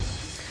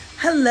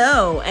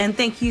Hello, and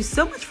thank you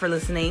so much for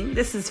listening.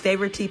 This is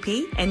Favorite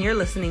TP, and you're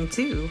listening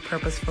to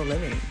Purposeful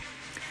Living.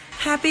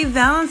 Happy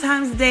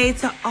Valentine's Day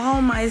to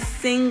all my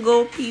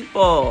single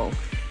people.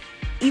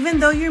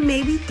 Even though you're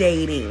maybe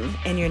dating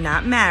and you're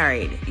not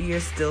married, you're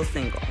still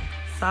single.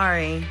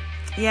 Sorry.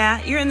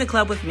 Yeah, you're in the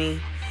club with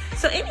me.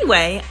 So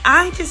anyway,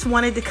 I just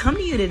wanted to come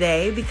to you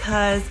today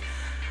because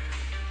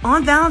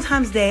on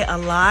Valentine's Day, a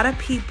lot of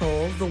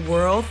people, the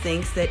world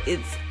thinks that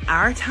it's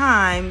our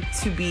time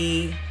to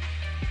be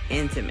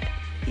intimate.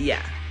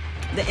 Yeah.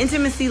 The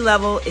intimacy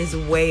level is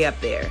way up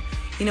there.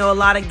 You know, a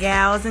lot of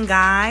gals and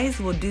guys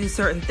will do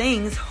certain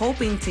things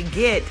hoping to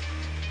get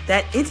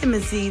that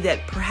intimacy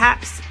that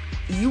perhaps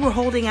you were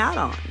holding out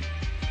on.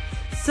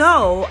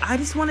 So I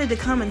just wanted to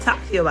come and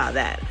talk to you about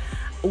that.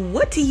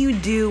 What do you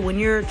do when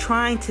you're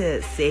trying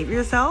to save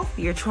yourself?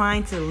 You're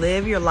trying to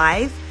live your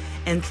life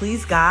and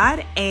please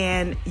God,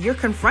 and you're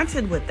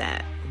confronted with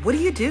that. What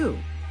do?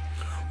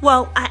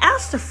 Well, I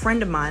asked a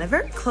friend of mine, a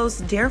very close,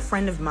 dear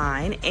friend of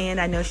mine, and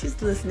I know she's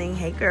listening.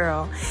 Hey,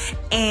 girl.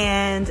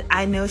 And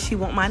I know she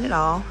won't mind at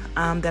all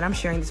that I'm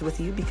sharing this with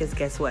you because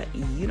guess what?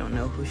 You don't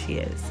know who she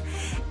is.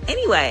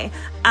 Anyway,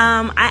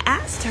 I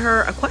asked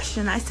her a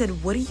question. I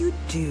said, what do you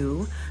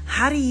do?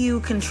 How do you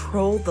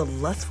control the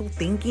lustful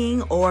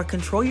thinking or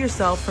control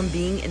yourself from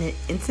being in an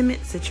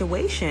intimate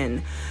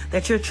situation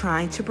that you're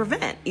trying to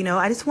prevent? You know,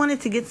 I just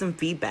wanted to get some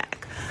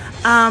feedback.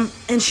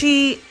 And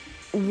she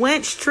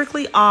went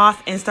strictly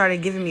off and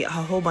started giving me a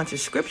whole bunch of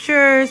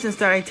scriptures and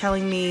started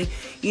telling me,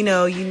 you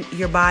know,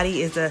 your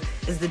body is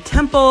the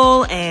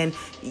temple and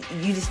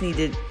you just need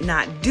to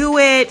not do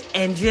it,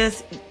 and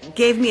just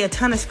gave me a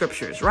ton of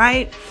scriptures,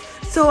 right?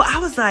 So I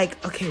was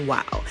like, okay,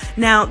 wow.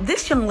 Now,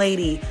 this young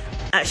lady,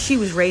 she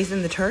was raised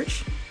in the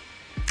church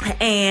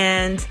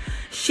and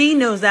she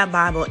knows that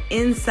Bible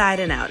inside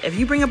and out. If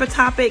you bring up a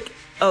topic,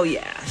 oh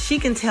yeah, she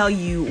can tell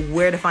you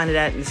where to find it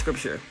at in the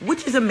scripture,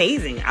 which is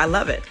amazing. I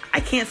love it. I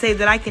can't say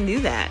that I can do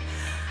that.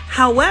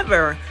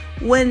 However,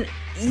 when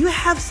you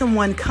have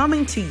someone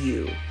coming to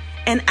you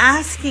and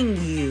asking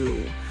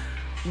you,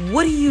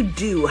 what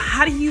do?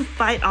 How do you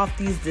fight off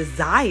these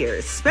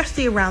desires,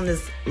 especially around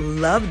this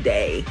love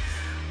day?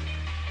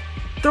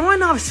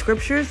 Throwing off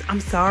scriptures, I'm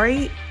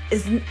sorry,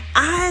 is, in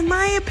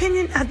my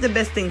opinion, not the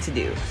best thing to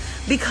do.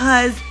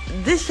 Because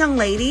this young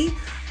lady,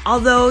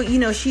 although, you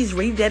know, she's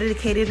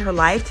rededicated her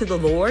life to the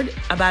Lord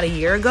about a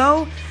year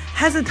ago,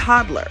 has a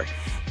toddler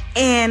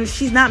and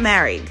she's not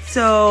married.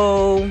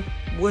 So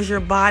was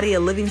your body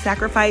a living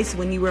sacrifice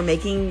when you were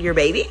making your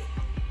baby?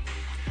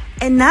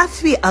 And not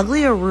to be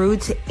ugly or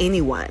rude to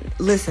anyone.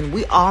 Listen,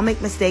 we all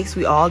make mistakes.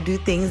 We all do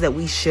things that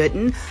we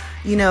shouldn't.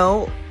 You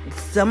know,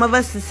 some of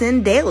us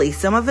sin daily.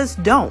 Some of us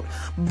don't.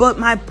 But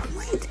my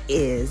point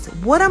is,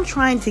 what I'm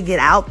trying to get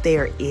out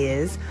there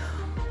is,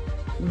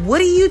 what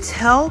do you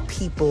tell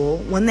people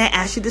when they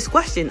ask you this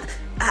question?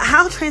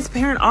 How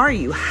transparent are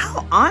you?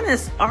 How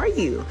honest are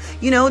you?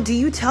 You know, do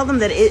you tell them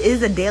that it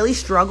is a daily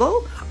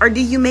struggle? Or do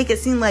you make it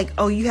seem like,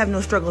 oh, you have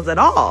no struggles at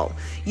all?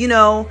 You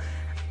know,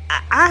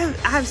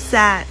 I've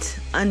sat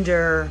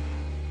under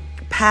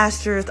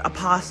pastors,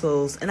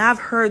 apostles, and I've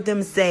heard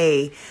them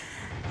say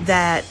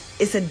that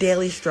it's a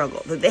daily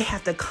struggle, that they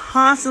have to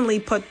constantly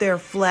put their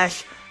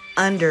flesh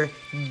under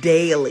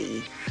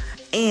daily.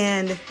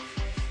 And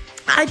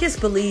I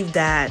just believe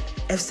that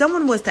if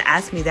someone was to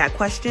ask me that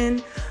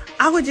question,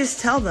 I would just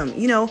tell them,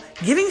 you know,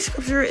 giving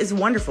scripture is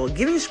wonderful.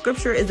 Giving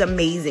scripture is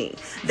amazing.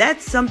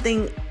 That's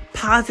something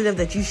positive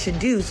that you should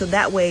do. So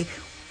that way,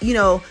 you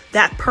know,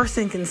 that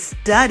person can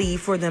study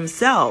for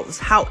themselves.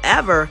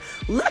 However,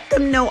 let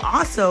them know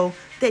also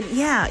that,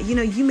 yeah, you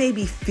know, you may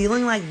be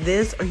feeling like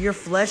this or your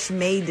flesh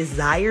may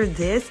desire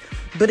this,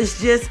 but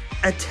it's just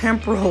a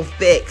temporal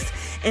fix.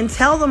 And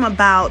tell them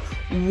about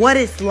what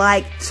it's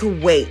like to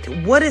wait,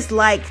 what it's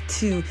like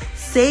to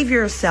save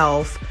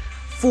yourself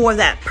for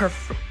that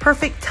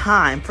perfect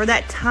time, for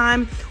that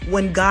time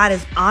when God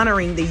is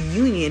honoring the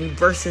union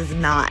versus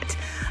not.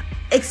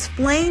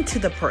 Explain to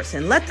the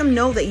person, let them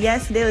know that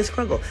yes, daily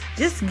struggle.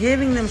 Just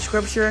giving them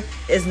scripture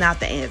is not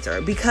the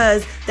answer,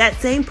 because that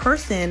same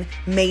person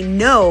may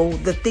know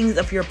the things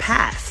of your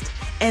past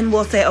and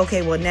will say,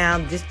 okay, well now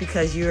just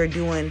because you're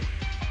doing,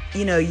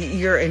 you know,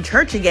 you're in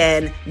church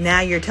again,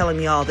 now you're telling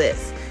me all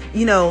this,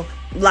 you know,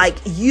 like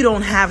you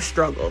don't have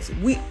struggles.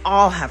 We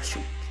all have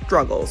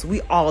struggles.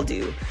 We all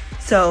do.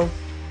 So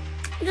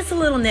just a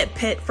little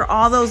nitpick for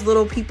all those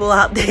little people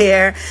out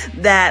there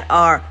that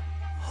are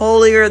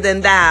holier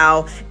than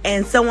thou,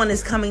 and someone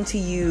is coming to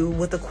you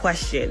with a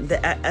question,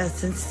 a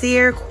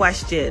sincere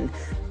question,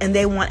 and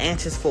they want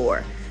answers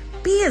for.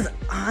 Be as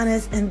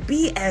honest and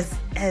be as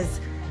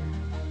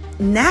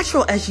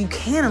natural as you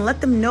can, and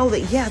let them know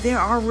that, yeah, there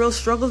are real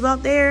struggles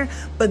out there,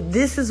 but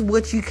this is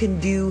what you can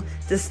do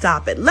to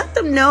stop it. Let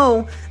them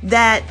know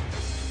that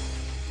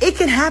it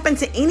can happen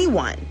to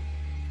anyone.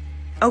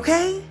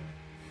 Okay?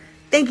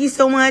 Thank you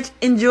so much.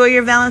 Enjoy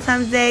your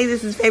Valentine's Day.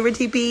 This is Favorite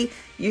TP.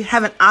 You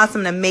have an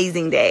awesome and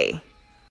amazing day.